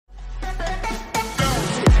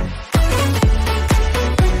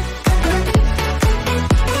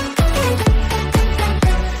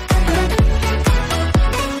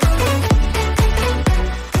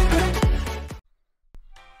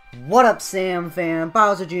What up, Sam fam?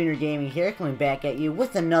 Bowser Jr. Gaming here, coming back at you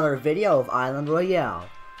with another video of Island Royale.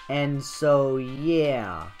 And so,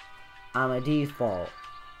 yeah, I'm a default.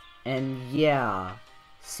 And yeah,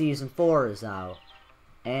 Season 4 is out.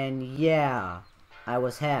 And yeah, I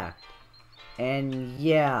was hacked. And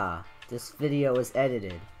yeah, this video is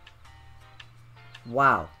edited.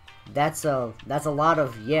 Wow. That's a lot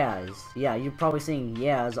of yeahs. Yeah, you're probably seeing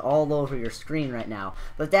yeahs all over your screen right now.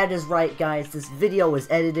 But that is right, guys. This video is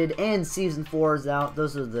edited and Season 4 is out.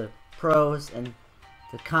 Those are the pros, and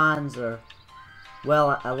the cons are,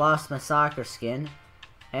 well, I lost my soccer skin,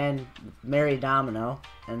 and Mary Domino,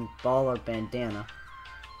 and Baller Bandana.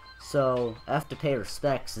 So, I have to pay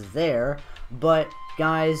respects there. But,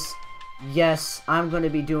 guys, yes, I'm going to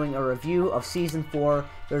be doing a review of Season 4.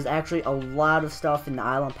 There's actually a lot of stuff in the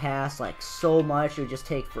Island Pass, like so much, it would just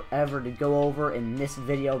take forever to go over in this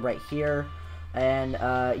video right here. And,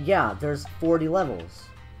 yeah, there's 40 levels.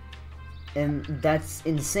 And that's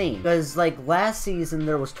insane. Because, like, last season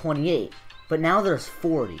there was 28, but now there's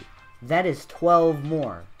 40. That is 12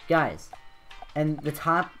 more. Guys, and the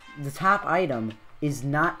top item is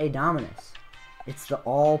not a Dominus. It's the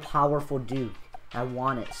all-powerful Duke. I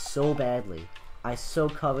want it so badly. I so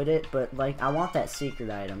covet it, but like I want that secret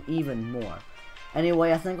item even more.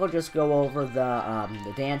 Anyway, I think I'll just go over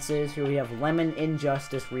the dances. Here we have Lemon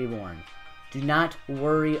Injustice Reborn. Do not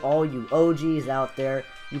worry, all you OGs out there.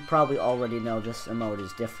 You probably already know this emote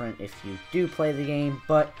is different if you do play the game,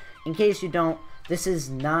 but in case you don't, this is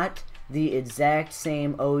not the exact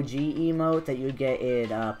same OG emote that you get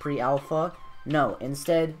in pre-alpha. No,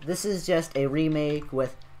 instead, this is just a remake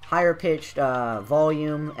with higher pitched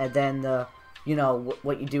volume, and then the, you know,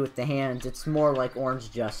 what you do with the hands. It's more like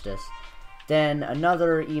Orange Justice. Then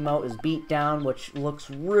another emote is Beatdown, which looks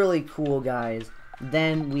really cool, guys.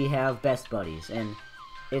 Then we have Best Buddies, and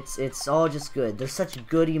it's all just good. There's such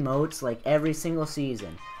good emotes, like every single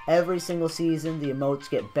season. Every single season, the emotes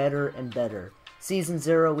get better and better. Season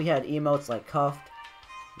 0, we had emotes like Cuffed,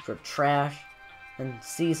 which were trash. And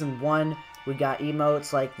Season 1, we got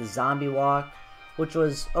emotes like the Zombie Walk, which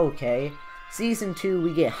was okay. Season 2,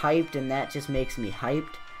 we get hyped, and that just makes me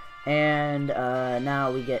hyped. And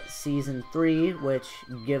now we get Season 3, which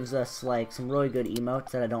gives us like some really good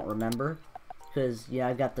emotes that I don't remember, because yeah,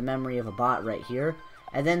 I got the memory of a bot right here.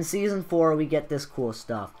 And then Season 4, we get this cool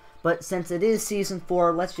stuff. But since it is Season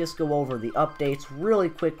 4, let's just go over the updates really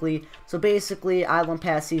quickly. So basically, Island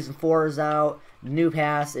Pass Season 4 is out. New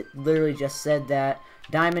Pass, it literally just said that.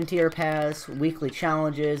 Diamond Tier Pass, weekly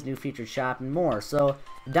challenges, new featured shop, and more. So,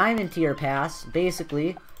 Diamond Tier Pass,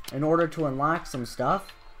 basically, in order to unlock some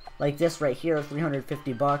stuff, like this right here,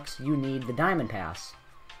 350 bucks, you need the Diamond Pass,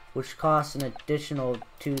 which costs an additional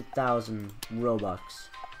 2,000 Robux.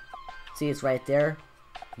 See, it's right there?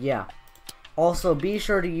 Yeah. Also, be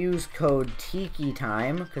sure to use code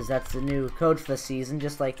TikiTime, because that's the new code for the season,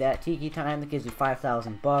 just like that. TikiTime, that gives you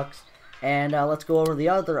 5,000 bucks. And let's go over the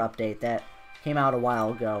other update that came out a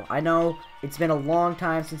while ago. I know it's been a long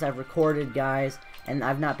time since I've recorded, guys, and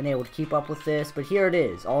I've not been able to keep up with this, but here it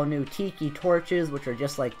is. All new Tiki torches, which are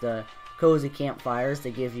just like the cozy campfires.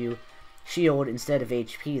 They give you shield instead of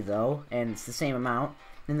HP, though, and it's the same amount.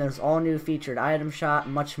 Then there's all new featured item shop,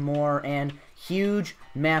 much more, and huge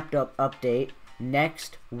mapped up update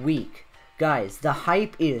next week. Guys, the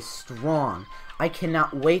hype is strong. I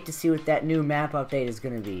cannot wait to see what that new map update is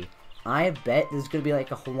going to be. I bet there's going to be like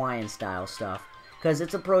a Hawaiian style stuff, because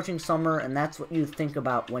it's approaching summer, and that's what you think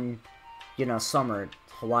about when, you know, summer,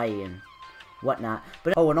 Hawaii and whatnot.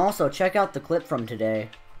 But oh, and also check out the clip from today.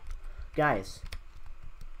 Guys,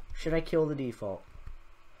 should I kill the default?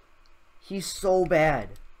 He's so bad.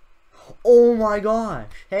 Oh my gosh.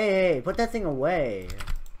 Hey, put that thing away.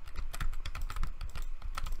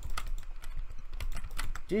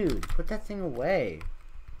 Dude, put that thing away.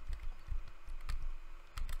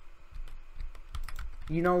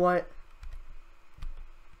 You know what?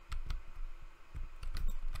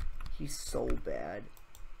 He's so bad.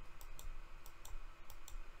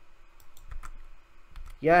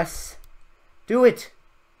 Yes! Do it!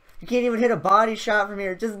 You can't even hit a body shot from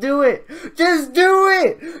here. Just do it! Just do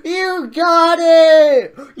it! You got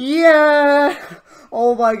it! Yeah!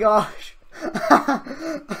 Oh my gosh.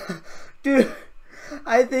 Dude,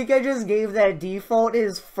 I think I just gave that default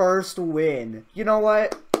his first win. You know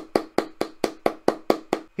what?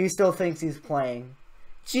 He still thinks he's playing.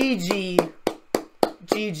 GG.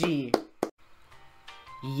 GG.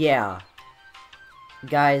 Yeah.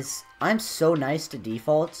 Guys, I'm so nice to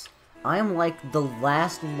defaults. I'm like the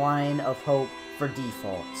last line of hope for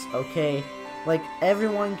defaults, okay? Like,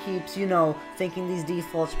 everyone keeps, you know, thinking these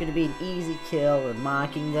defaults are gonna be an easy kill or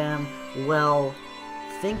mocking them. Well,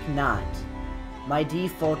 think not. My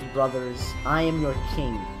default brothers, I am your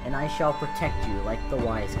king, and I shall protect you like the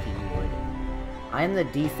wise king would. I am the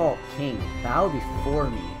default king, bow before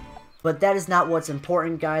me. But that is not what's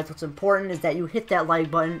important, guys. What's important is that you hit that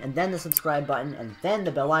like button, and then the subscribe button, and then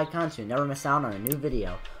the bell icon so you never miss out on a new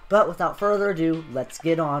video. But without further ado, let's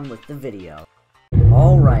get on with the video.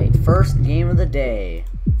 Alright, first game of the day.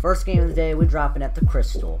 First game of the day, we're dropping at the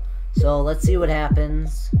Crystal. So let's see what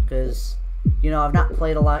happens, because, you know, I've not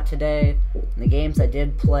played a lot today. And the games I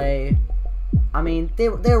did play, I mean, they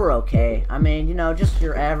were okay. I mean, you know, just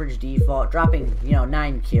your average default, dropping, you know,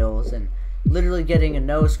 9 kills, and literally getting a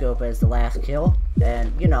no-scope as the last kill.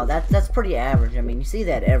 And, you know, that's pretty average. I mean, you see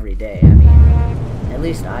that every day. I mean, at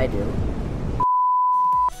least I do.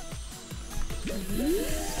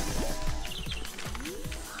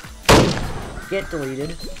 Get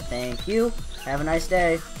deleted. Thank you. Have a nice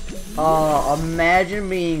day. Oh, imagine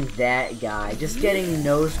being that guy. Just getting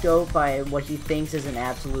no-scoped by what he thinks is an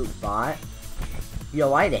absolute bot.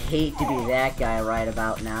 Yo, I'd hate to be that guy right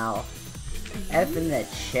about now. F in the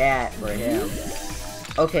chat for him.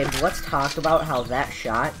 Okay, but let's talk about how that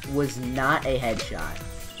shot was not a headshot.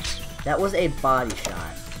 That was a body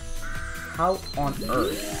shot. How on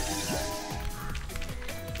earth?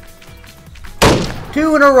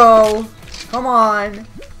 2 in a row! Come on!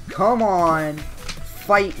 Come on!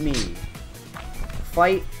 Fight me!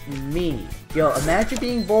 Fight me! Yo, imagine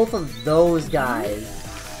being both of those guys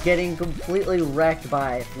getting completely wrecked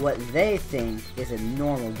by what they think is a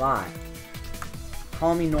normal bot.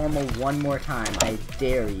 Call me normal one more time, I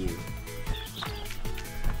dare you.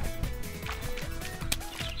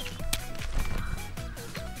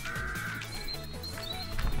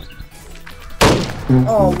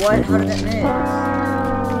 Oh, what? How did that miss?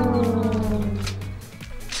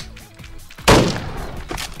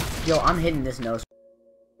 Yo, I'm hitting this nose.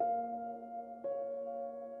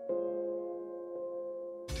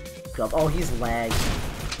 Oh, he's lagged.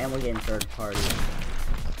 And we're getting third party.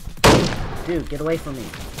 Dude, get away from me.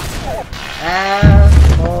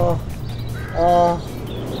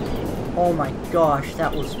 Oh my gosh,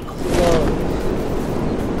 that was close.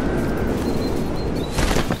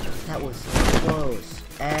 That was close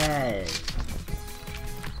as.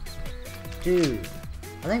 Dude,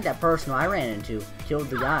 I think that person I ran into killed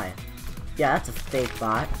the guy. Yeah, that's a fake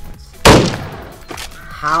bot.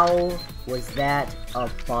 How was that a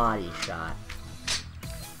body shot?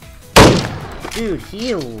 Dude,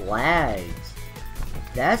 he lags.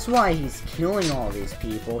 That's why he's killing all these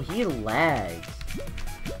people. He lags.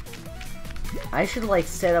 I should, like,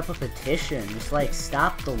 set up a petition. Just, like,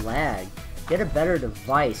 stop the lag. Get a better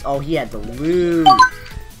device. Oh, he had the loot.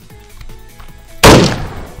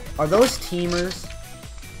 Are those teamers?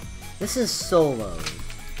 This is solo.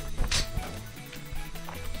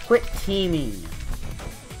 Quit teaming.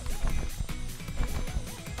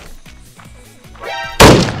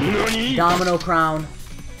 Domino crown.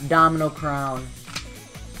 Domino crown.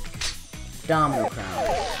 Domino crown.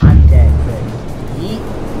 I'm dead. Good. Yeet.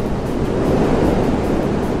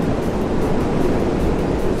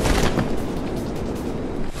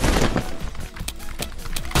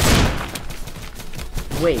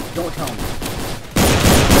 Wait, don't tell me.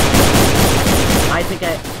 I think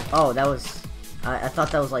oh, that was... I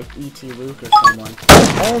thought that was like E.T. Luke or someone.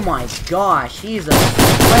 Oh my gosh, he's a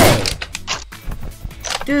slay.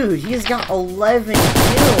 Dude, he's got 11 kills.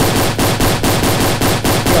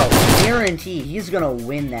 Yo, guarantee he's gonna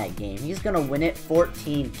win that game. He's gonna win it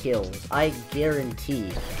 14 kills. I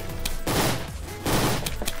guarantee.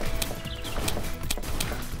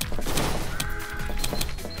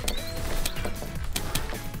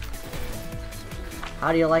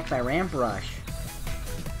 How do you like my ramp rush?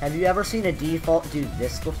 Have you ever seen a default do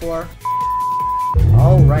this before?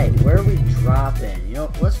 Alright, where are we dropping? You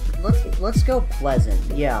know, let's go Pleasant.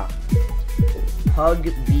 Yeah.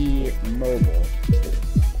 PUBG Mobile.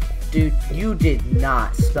 Dude, you did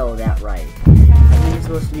not spell that right. I think it's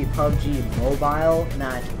supposed to be PUBG Mobile,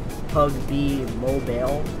 not PUBG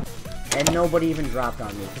Mobile. And nobody even dropped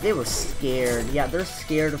on me, because they were scared. Yeah, they're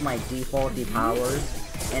scared of my defaulty powers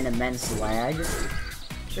and immense lag.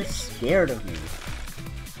 They're scared of me.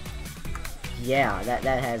 Yeah, that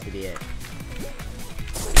has to be it.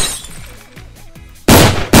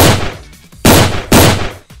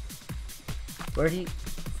 Where'd he...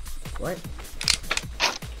 What?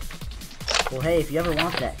 Well, hey, if you ever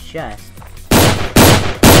want that chest...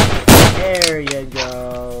 There you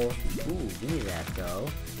go! Ooh, give me that, though.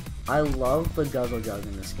 I love the Guzzle Jug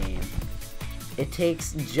in this game. It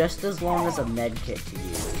takes just as long as a medkit to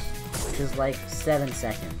use, which is like 7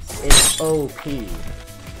 seconds. It's OP.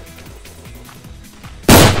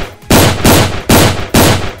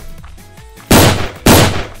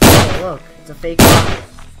 Look, it's a fake rocket.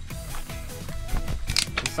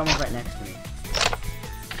 And someone's right next to me.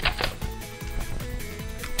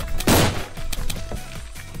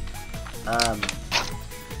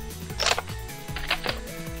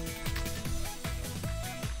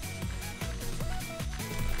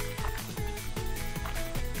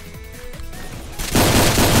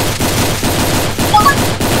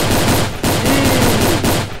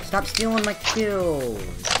 Stop stealing my kills!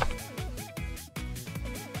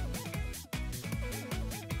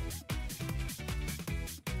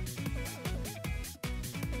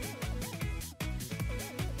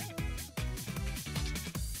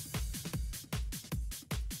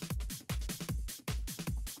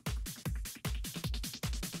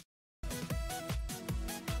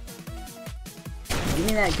 Give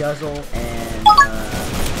me that guzzle, and,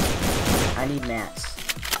 I need mats.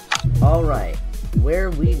 Alright, where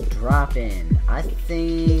we drop in? I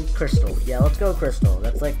think Crystal. Yeah, let's go Crystal.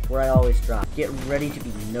 That's like where I always drop. Get ready to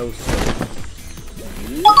be no-scope.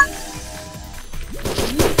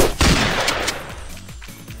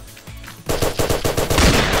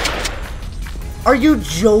 Are you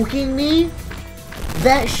joking me?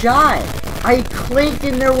 That shot! I clicked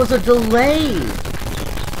and there was a delay!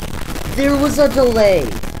 There was a delay!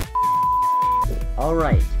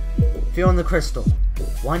 Alright, feeling the crystal.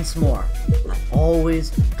 Once more, I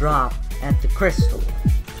always drop at the crystal.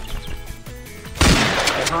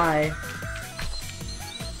 Oh, hi.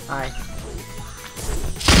 Hi.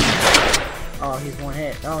 Oh, he's one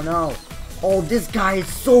hit. Oh no. Oh, this guy is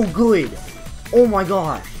so good. Oh my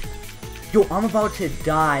gosh. Yo, I'm about to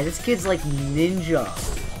die. This kid's like Ninja.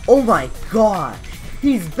 Oh my gosh.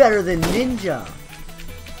 He's better than Ninja.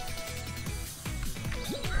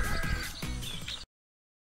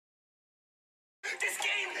 This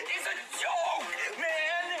game is a joke,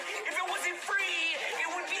 man! If it wasn't free, it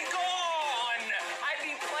would be gone! I'd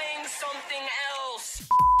be playing something else!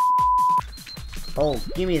 Oh,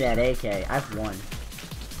 give me that AK. I've won.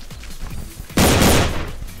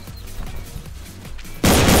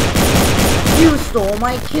 You stole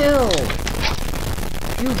my kill!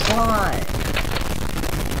 You bot!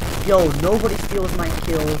 Yo, nobody steals my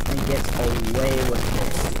kills and gets away with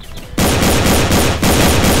it.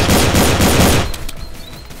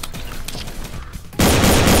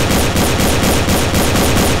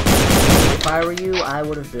 If I were you, I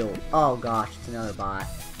would have built. Oh gosh, it's another bot.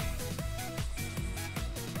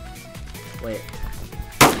 Wait.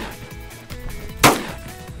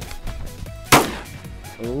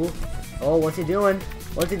 Ooh. Oh, what's he doing?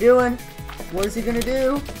 What's he doing? What is he gonna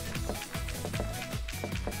do?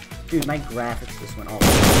 Dude, my graphics just went off.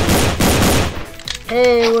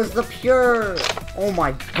 Hey, it was the Pure! Oh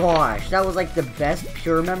my gosh, that was like the best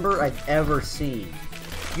Pure member I've ever seen.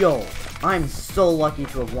 Yo, I'm so lucky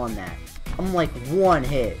to have won that. I'm like one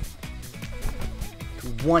hit.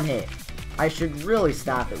 One hit. I should really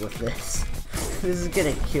stop it with this. This is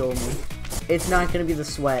gonna kill me. It's not gonna be the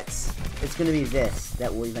sweats. It's gonna be this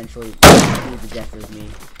that will eventually be the death of me.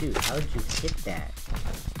 Dude, how did you hit that?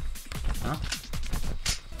 Huh?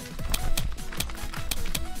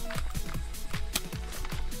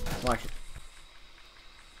 Watch it.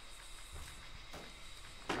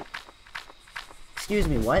 Excuse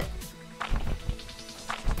me, what?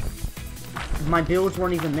 My builds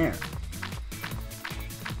weren't even there.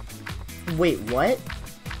 Wait, what?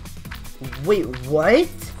 Wait, what?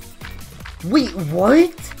 Wait,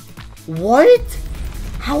 what? What?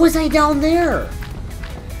 How was I down there?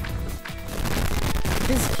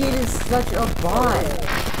 This kid is such a bot.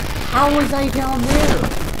 How was I down there?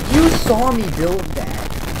 You saw me build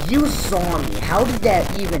that. You saw me. How did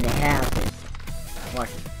that even happen? Watch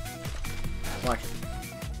it. Watch it.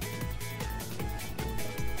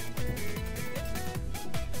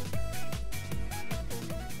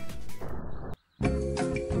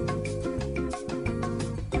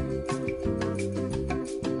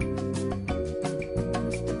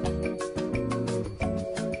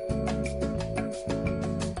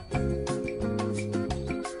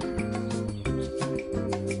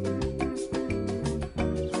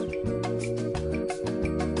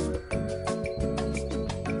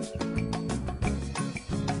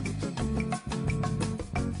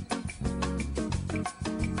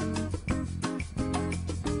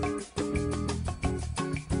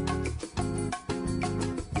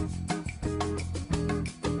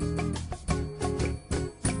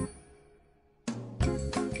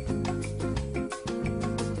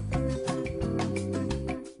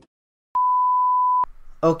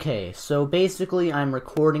 Okay, so basically I'm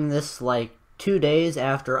recording this like 2 days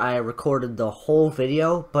after I recorded the whole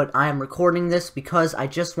video, but I am recording this because I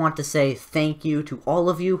just want to say thank you to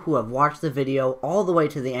all of you who have watched the video all the way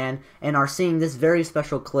to the end and are seeing this very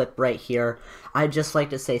special clip right here. I'd just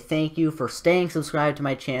like to say thank you for staying subscribed to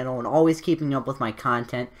my channel and always keeping up with my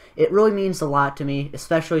content. It really means a lot to me,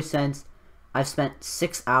 especially since I've spent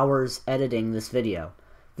 6 hours editing this video.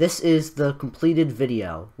 This is the completed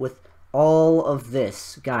video with all of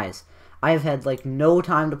this, guys. I've had like no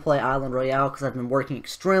time to play Island Royale because I've been working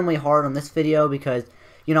extremely hard on this video because,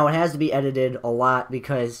 you know, it has to be edited a lot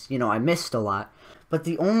because, you know, I missed a lot. But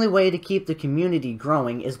the only way to keep the community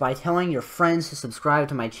growing is by telling your friends to subscribe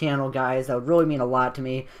to my channel, guys. That would really mean a lot to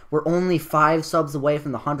me. We're only 5 subs away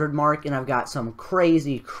from the 100 mark, and I've got some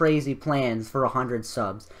crazy, crazy plans for 100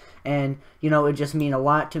 subs. And, you know, it just mean a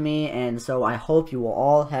lot to me, and so I hope you will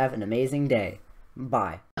all have an amazing day.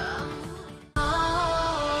 Bye.